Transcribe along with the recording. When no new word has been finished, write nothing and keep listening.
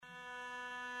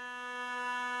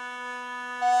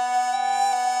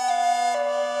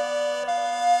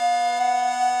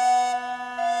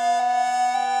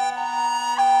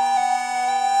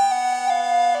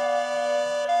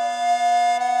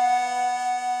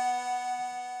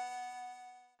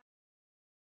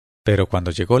Pero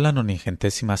cuando llegó la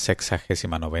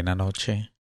 969ª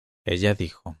noche, ella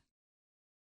dijo: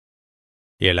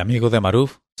 Y el amigo de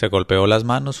Maruf se golpeó las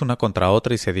manos una contra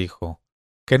otra y se dijo: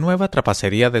 ¿Qué nueva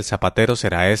trapacería del zapatero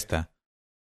será esta?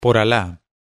 Por Alá,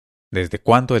 ¿desde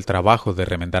cuándo el trabajo de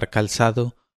remendar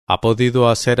calzado ha podido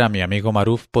hacer a mi amigo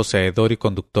Maruf poseedor y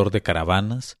conductor de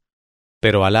caravanas?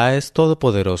 Pero Alá es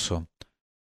todopoderoso,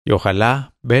 y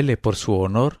ojalá vele por su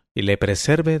honor y le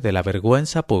preserve de la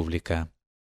vergüenza pública.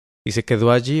 Y se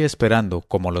quedó allí esperando,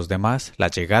 como los demás, la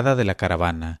llegada de la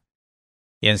caravana.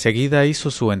 Y enseguida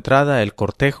hizo su entrada el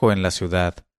cortejo en la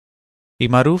ciudad. Y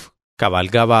Maruf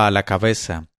cabalgaba a la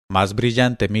cabeza, más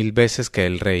brillante 1000 veces que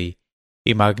el rey,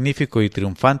 y magnífico y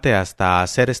triunfante hasta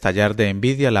hacer estallar de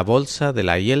envidia la bolsa de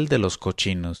la hiel de los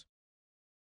cochinos.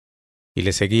 Y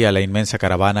le seguía la inmensa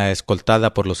caravana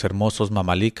escoltada por los hermosos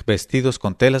mamalik vestidos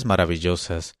con telas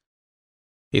maravillosas.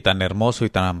 Y tan hermoso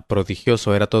y tan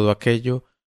prodigioso era todo aquello,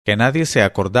 que nadie se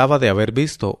acordaba de haber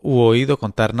visto u oído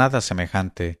contar nada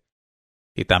semejante.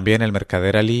 Y también el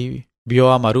mercader Alí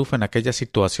vio a Maruf en aquella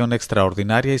situación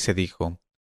extraordinaria y se dijo: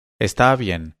 Está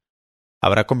bien,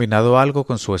 habrá combinado algo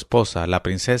con su esposa, la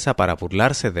princesa, para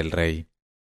burlarse del rey.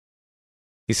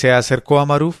 Y se acercó a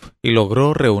Maruf y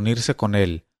logró reunirse con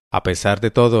él, a pesar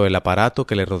de todo el aparato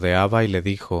que le rodeaba, y le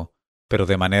dijo, pero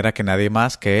de manera que nadie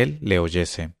más que él le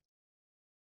oyese: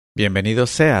 Bienvenido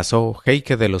seas, oh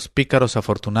jeique de los pícaros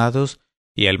afortunados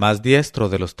y el más diestro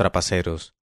de los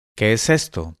trapaceros. ¿Qué es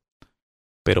esto?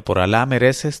 Pero por Alá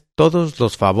mereces todos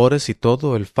los favores y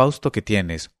todo el fausto que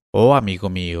tienes, oh amigo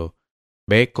mío.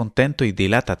 Ve contento y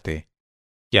dilátate,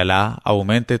 y Alá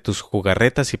aumente tus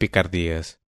jugarretas y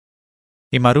picardías.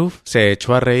 Y Maruf se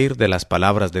echó a reír de las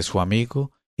palabras de su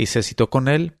amigo y se citó con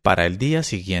él para el día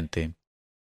siguiente.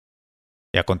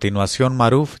 Y a continuación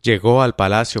Maruf llegó al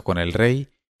palacio con el rey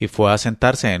y fue a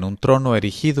sentarse en un trono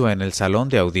erigido en el salón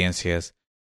de audiencias,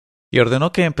 y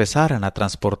ordenó que empezaran a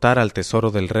transportar al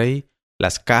tesoro del rey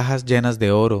las cajas llenas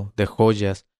de oro, de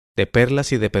joyas, de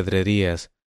perlas y de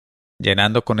pedrerías,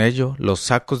 llenando con ello los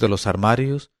sacos de los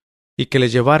armarios, y que le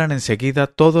llevaran enseguida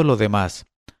todo lo demás,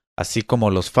 así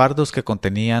como los fardos que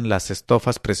contenían las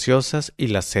estofas preciosas y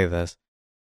las sedas.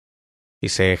 Y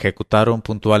se ejecutaron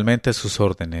puntualmente sus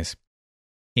órdenes,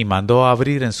 y mandó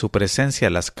abrir en su presencia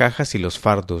las cajas y los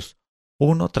fardos,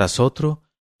 uno tras otro,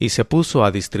 y se puso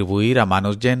a distribuir a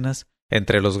manos llenas,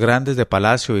 entre los grandes de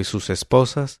palacio y sus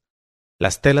esposas,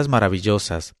 las telas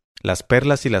maravillosas, las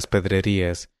perlas y las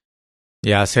pedrerías,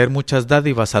 y a hacer muchas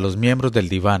dádivas a los miembros del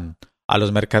diván, a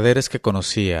los mercaderes que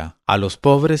conocía, a los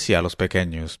pobres y a los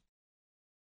pequeños.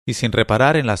 Y sin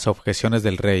reparar en las objeciones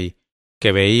del rey,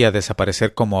 que veía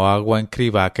desaparecer como agua en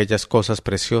criba aquellas cosas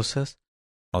preciosas,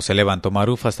 no se levantó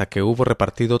Maruf hasta que hubo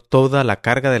repartido toda la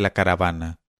carga de la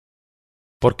caravana,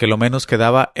 porque lo menos que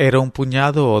daba era un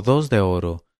puñado o dos de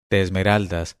oro, de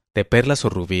esmeraldas, de perlas o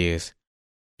rubíes,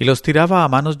 y los tiraba a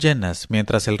manos llenas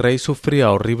mientras el rey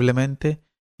sufría horriblemente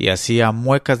y hacía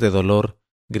muecas de dolor,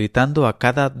 gritando a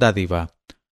cada dádiva: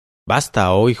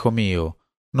 «Basta, oh hijo mío,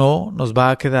 no nos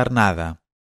va a quedar nada».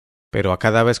 Pero a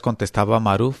cada vez contestaba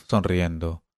Maruf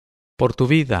sonriendo: «Por tu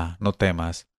vida, no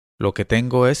temas, lo que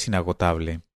tengo es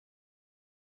inagotable».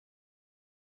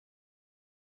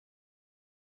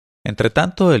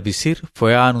 Entretanto el visir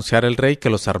fue a anunciar al rey que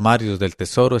los armarios del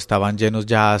tesoro estaban llenos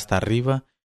ya hasta arriba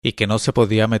y que no se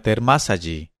podía meter más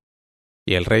allí.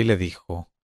 Y el rey le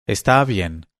dijo: «Está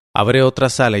bien, abre otra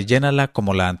sala y llénala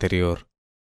como la anterior».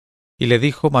 Y le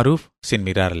dijo Maruf sin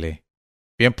mirarle: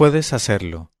 «Bien puedes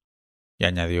hacerlo». Y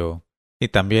añadió: «Y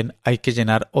también hay que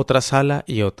llenar otra sala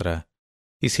y otra.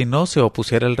 Y si no se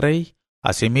opusiera el rey,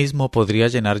 asimismo podría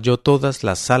llenar yo todas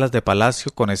las salas de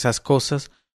palacio con esas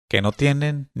cosas que no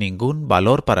tienen ningún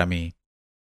valor para mí».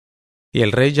 Y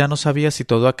el rey ya no sabía si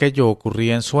todo aquello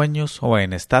ocurría en sueños o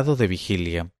en estado de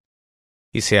vigilia,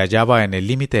 y se hallaba en el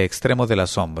límite extremo del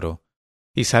asombro,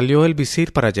 y salió el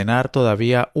visir para llenar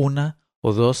todavía una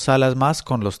o dos salas más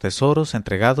con los tesoros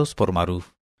entregados por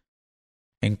Maruf.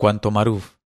 En cuanto a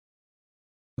Maruf,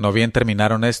 no bien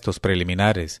terminaron estos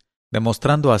preliminares,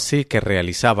 demostrando así que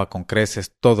realizaba con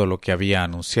creces todo lo que había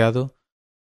anunciado,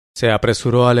 se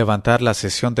apresuró a levantar la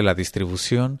sesión de la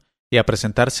distribución y a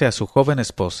presentarse a su joven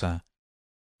esposa,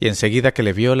 y enseguida que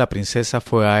le vio la princesa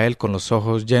fue a él con los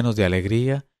ojos llenos de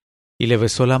alegría, y le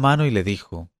besó la mano y le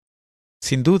dijo: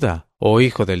 «Sin duda, oh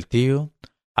hijo del tío,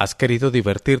 has querido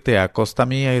divertirte a costa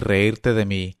mía y reírte de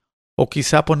mí, o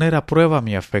quizá poner a prueba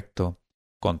mi afecto,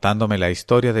 contándome la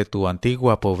historia de tu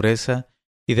antigua pobreza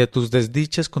y de tus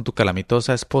desdichas con tu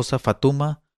calamitosa esposa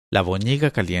Fatuma, la boñiga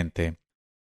caliente.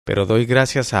 Pero doy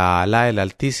gracias a Alá el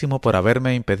Altísimo por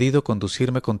haberme impedido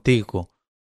conducirme contigo,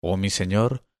 oh mi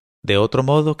señor, de otro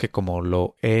modo que como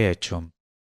lo he hecho.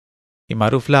 Y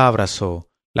Maruf la abrazó,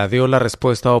 la dio la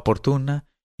respuesta oportuna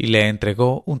y le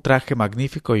entregó un traje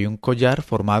magnífico y un collar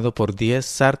formado por 10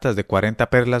 sartas de 40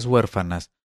 perlas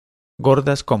huérfanas,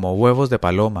 gordas como huevos de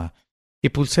paloma, y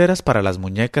pulseras para las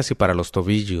muñecas y para los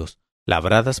tobillos,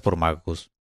 labradas por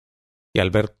magos. Y al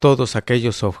ver todos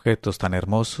aquellos objetos tan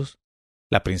hermosos,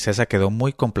 la princesa quedó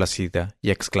muy complacida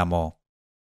y exclamó: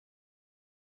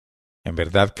 «En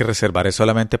verdad que reservaré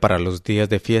solamente para los días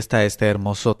de fiesta este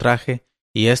hermoso traje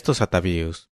y estos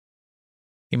atavíos».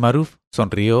 Y Maruf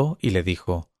sonrió y le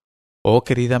dijo: «Oh,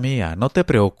 querida mía, no te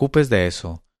preocupes de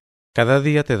eso. Cada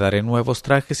día te daré nuevos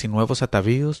trajes y nuevos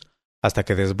atavíos hasta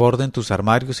que desborden tus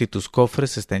armarios y tus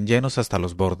cofres estén llenos hasta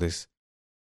los bordes».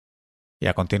 Y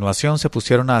a continuación se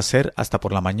pusieron a hacer hasta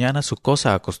por la mañana su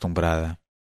cosa acostumbrada.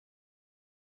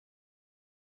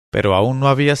 Pero aún no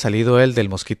había salido él del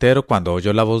mosquitero cuando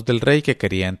oyó la voz del rey que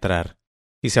quería entrar,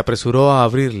 y se apresuró a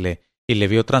abrirle, y le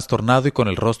vio trastornado y con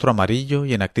el rostro amarillo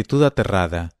y en actitud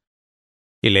aterrada.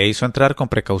 Y le hizo entrar con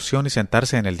precaución y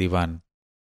sentarse en el diván.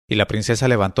 Y la princesa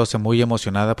levantóse muy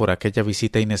emocionada por aquella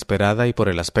visita inesperada y por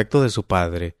el aspecto de su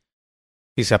padre,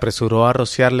 y se apresuró a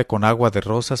rociarle con agua de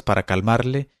rosas para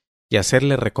calmarle y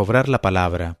hacerle recobrar la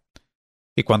palabra.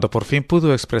 Y cuando por fin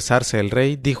pudo expresarse el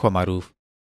rey, dijo a Maruf: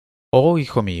 «Oh,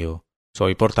 hijo mío,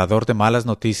 soy portador de malas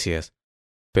noticias,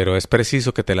 pero es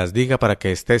preciso que te las diga para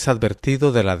que estés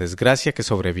advertido de la desgracia que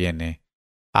sobreviene.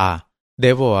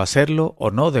 ¿Debo hacerlo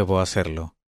o no debo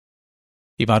hacerlo?».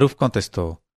 Y Maruf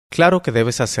contestó: «Claro que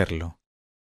debes hacerlo».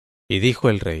 Y dijo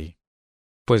el rey: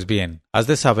 «Pues bien, has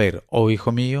de saber, oh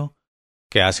hijo mío,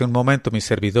 que hace un momento mis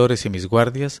servidores y mis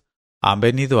guardias han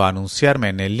venido a anunciarme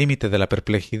en el límite de la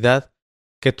perplejidad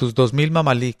que tus 2000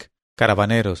 mamalik,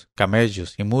 caravaneros,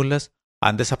 camellos y mulas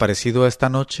han desaparecido esta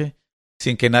noche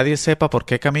sin que nadie sepa por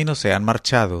qué camino se han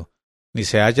marchado, ni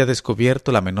se haya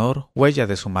descubierto la menor huella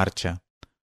de su marcha.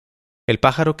 El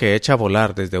pájaro que echa a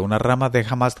volar desde una rama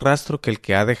deja más rastro que el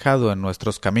que ha dejado en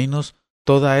nuestros caminos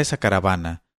toda esa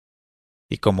caravana.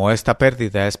 Y como esta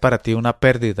pérdida es para ti una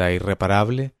pérdida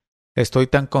irreparable, estoy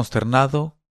tan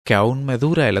consternado que aún me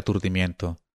dura el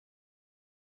aturdimiento».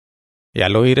 Y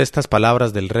al oír estas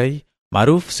palabras del rey,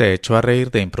 Maruf se echó a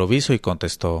reír de improviso y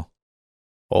contestó: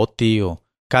 «Oh tío,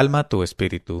 calma tu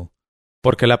espíritu,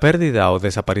 porque la pérdida o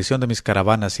desaparición de mis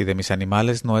caravanas y de mis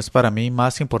animales no es para mí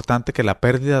más importante que la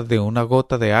pérdida de una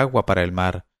gota de agua para el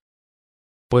mar.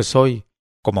 Pues hoy,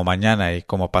 como mañana y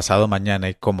como pasado mañana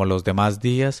y como los demás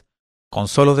días, con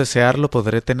solo desearlo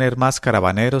podré tener más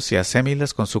caravaneros y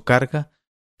acémilas con su carga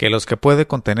que los que puede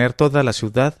contener toda la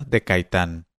ciudad de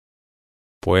Caitán.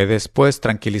 Puedes, pues,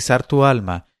 tranquilizar tu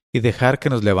alma y dejar que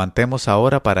nos levantemos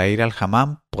ahora para ir al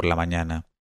hammam por la mañana».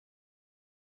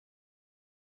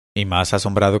 Y más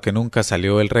asombrado que nunca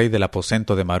salió el rey del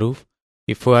aposento de Maruf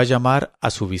y fue a llamar a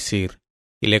su visir,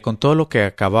 y le contó lo que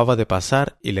acababa de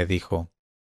pasar y le dijo: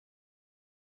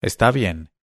 «Está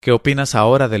bien, ¿qué opinas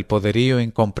ahora del poderío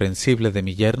incomprensible de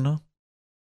mi yerno?».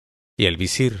 Y el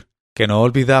visir, que no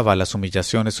olvidaba las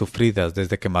humillaciones sufridas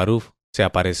desde que Maruf se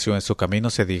apareció en su camino,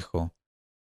 se dijo: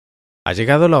 «Ha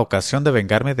llegado la ocasión de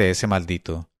vengarme de ese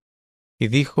maldito». Y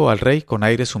dijo al rey con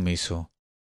aire sumiso: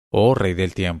 «Oh rey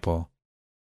del tiempo,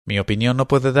 mi opinión no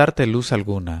puede darte luz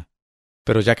alguna,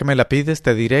 pero ya que me la pides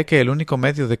te diré que el único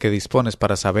medio de que dispones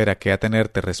para saber a qué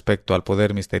atenerte respecto al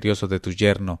poder misterioso de tu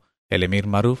yerno, el emir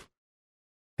Maruf,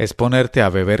 es ponerte a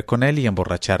beber con él y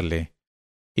emborracharle,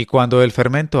 y cuando el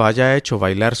fermento haya hecho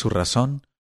bailar su razón,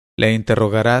 le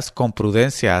interrogarás con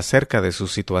prudencia acerca de su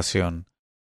situación,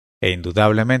 e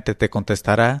indudablemente te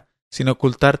contestará sin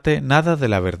ocultarte nada de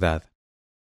la verdad».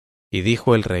 Y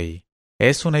dijo el rey: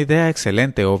 «Es una idea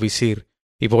excelente, oh visir,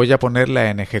 y voy a ponerla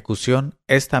en ejecución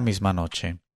esta misma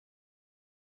noche».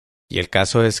 Y el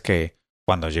caso es que,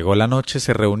 cuando llegó la noche,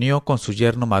 se reunió con su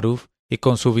yerno Maruf y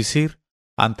con su visir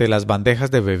ante las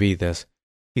bandejas de bebidas,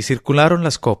 y circularon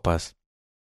las copas,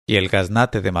 y el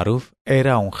gaznate de Maruf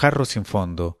era un jarro sin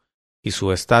fondo, y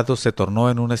su estado se tornó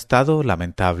en un estado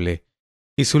lamentable,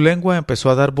 y su lengua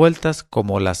empezó a dar vueltas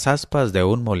como las aspas de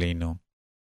un molino.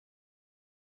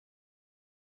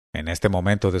 En este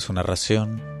momento de su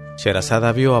narración,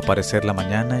 Sherazada vio aparecer la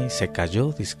mañana y se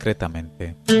calló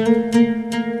discretamente.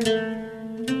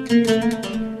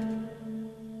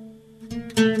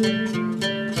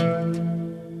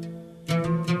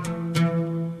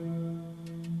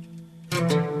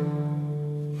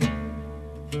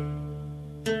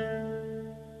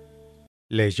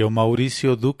 Leyó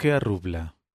Mauricio Duque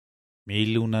Arrubla.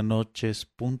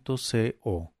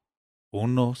 1001noches.co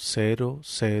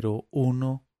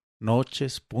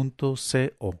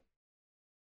 1001noches.co